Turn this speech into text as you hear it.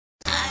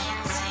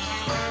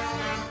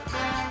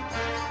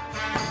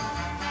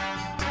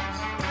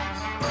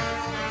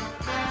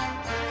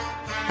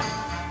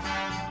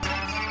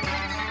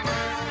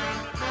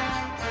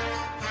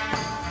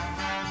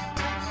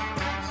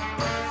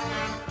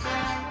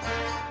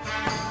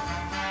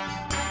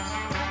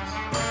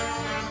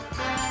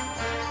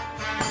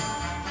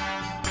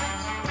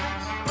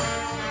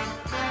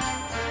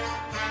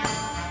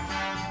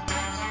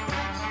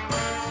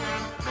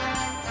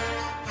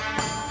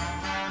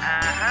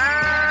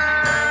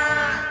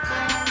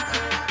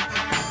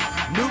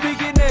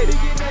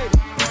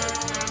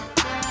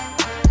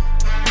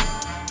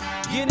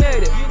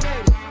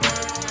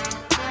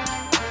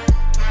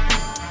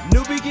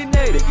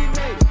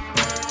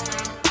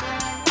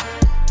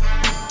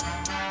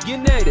Get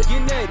native.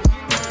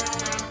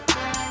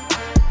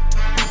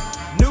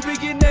 Noobie,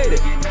 get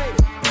native.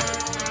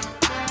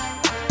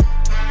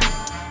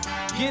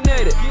 Get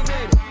native.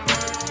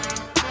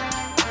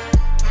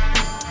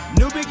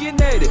 Noobie, get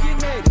native.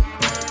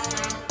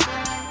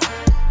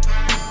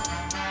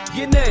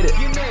 Get native.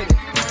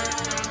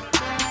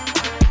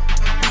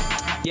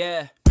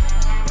 Yeah.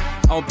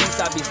 On beats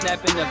I be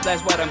snapping, the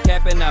flash what I'm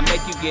capping, I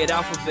make you get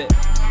off of it.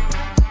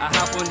 I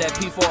hop on that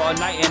P4 all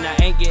night and I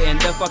ain't getting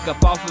the fuck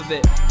up off of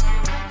it.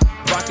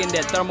 Rocking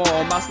that thermal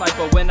on my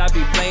sniper when I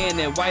be playing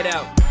it white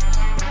out.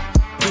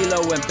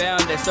 Kilo and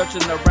bound, they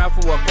searching around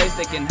for a place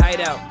they can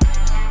hide out.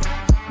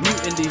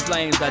 Muting these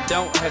lanes, I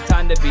don't have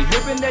time to be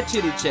hearing that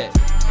chitty chat.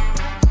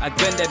 I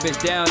gun that bitch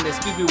down,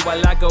 excuse me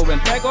while I go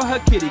and bag on her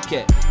kitty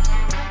cat.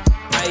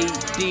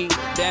 ID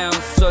down,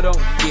 so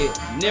don't get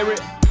near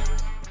it.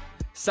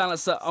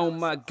 Silencer on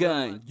my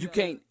gun, you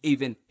can't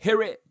even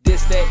hear it.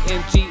 This that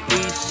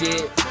MGE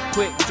shit.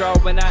 Quick draw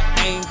when I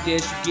aim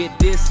this, you get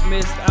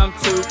dismissed. I'm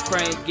too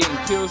crank, getting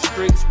kill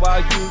streaks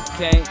while you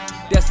can't.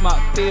 That's my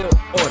field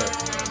order.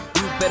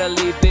 You better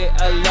leave it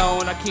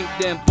alone. I keep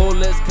them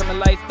bullets coming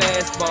like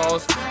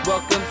fastballs.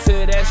 Welcome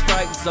to that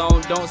strike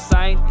zone. Don't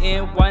sign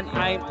in when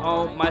I'm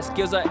on. My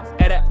skills are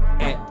at an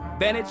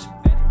advantage.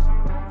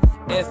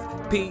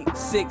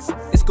 FP6,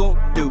 it's gon'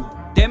 do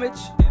damage.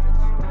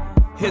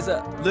 Here's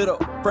a little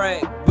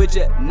frag with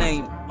your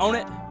name on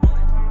it.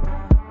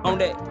 On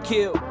that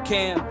kill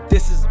cam,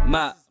 this is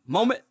my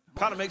moment.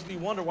 Kinda makes me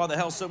wonder why the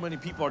hell so many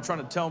people are trying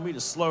to tell me to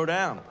slow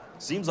down.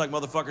 Seems like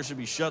motherfuckers should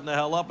be shutting the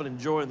hell up and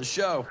enjoying the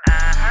show.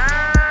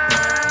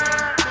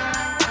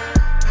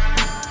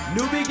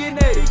 Noobie, get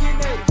native.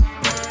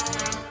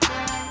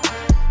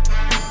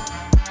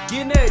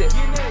 Get native.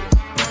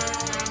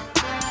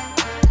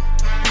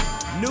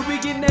 Noobie,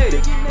 get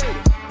native. Get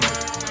native.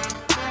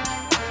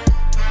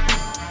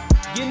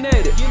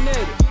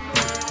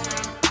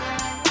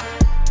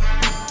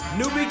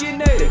 Noobie, get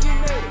native.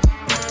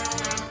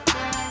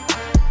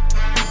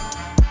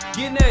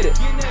 Get native.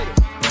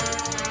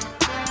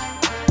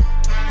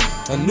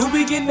 A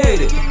noobie, get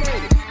native.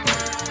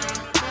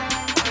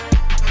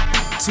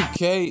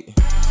 2K.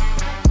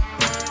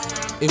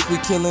 If we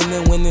killin'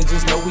 and winning,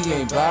 just know we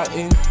ain't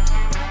biting.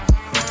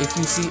 If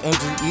you see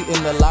MGE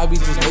in the lobby,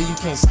 just know you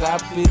can't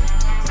stop it.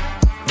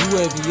 You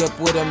heavy up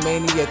with a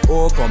maniac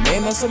oracle,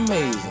 man, that's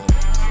amazing.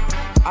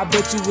 I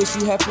bet you wish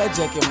you had flat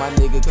jacket, my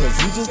nigga,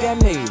 cause you just got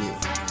nated.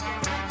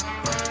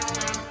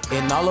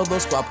 And all of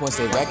those squad points,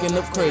 they racking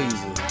up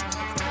crazy.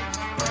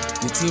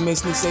 Your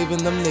teammates need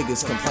saving them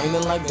niggas,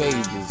 complaining like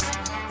babies.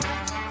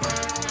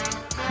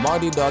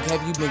 Marty dog,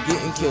 have you been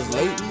getting kills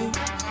lately?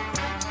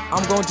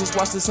 I'm gon' just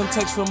watch this some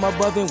text from my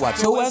brother and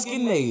watch your ass get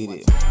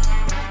nated.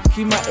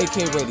 Keep my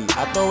AK ready,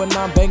 I throw a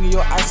 9 banging,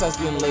 your eyesight's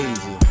getting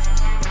lazy.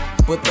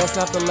 But that's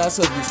not the last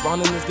of you,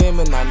 spawn in this game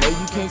and I know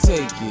you can't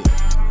take it.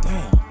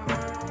 Damn.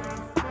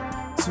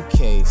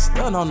 2K,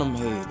 stun on them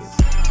haters.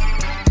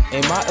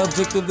 And my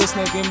objective this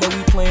next game that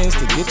we playing is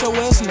to get your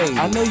ass nated.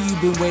 I know you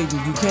been waiting,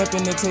 you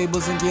camping the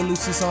tables and get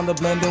loose on the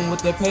blending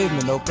with the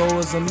pavement. Oko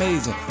is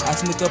amazing. I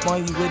sneak up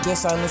on you with that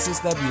silence and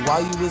stab you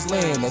while you was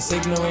laying. That's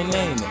ignorant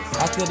aiming.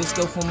 I could've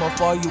scoped from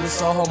afar, you would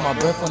saw hold my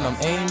breath when I'm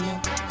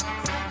aiming.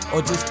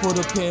 Or just put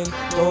a pin,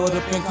 throw it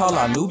up and call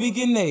out Noobie,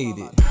 get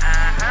nated.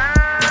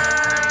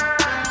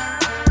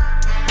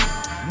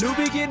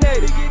 Noobie, get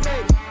native.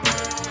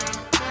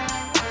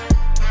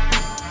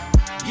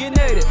 Get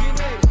native.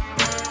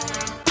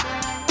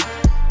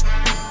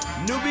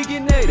 Noobie,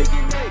 get native.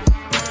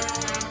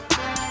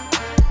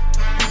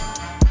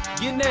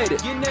 Get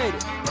native.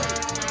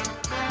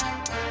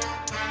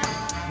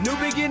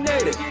 Noobie, get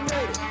native. Get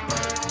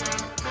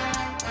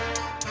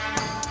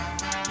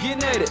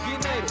native.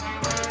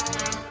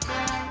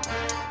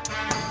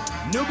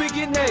 Noobie,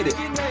 get native.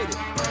 Get native.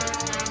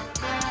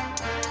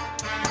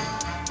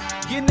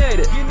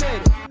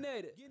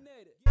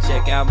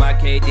 Check out my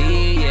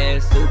KD, yeah,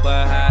 super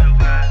high.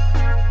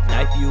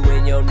 Knife you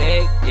in your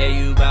neck, yeah,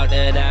 you bout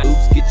to die.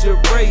 Oops, get your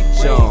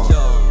rage on.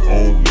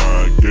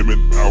 Online,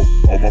 gaming out,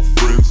 all my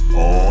friends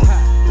on.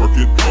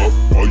 Working up,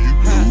 all you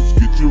noobs,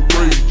 get your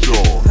rage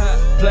on.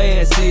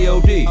 Playing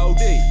COD,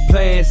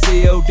 playing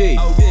COD,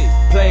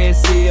 playing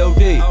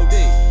COD.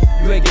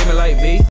 You ain't gaming like me.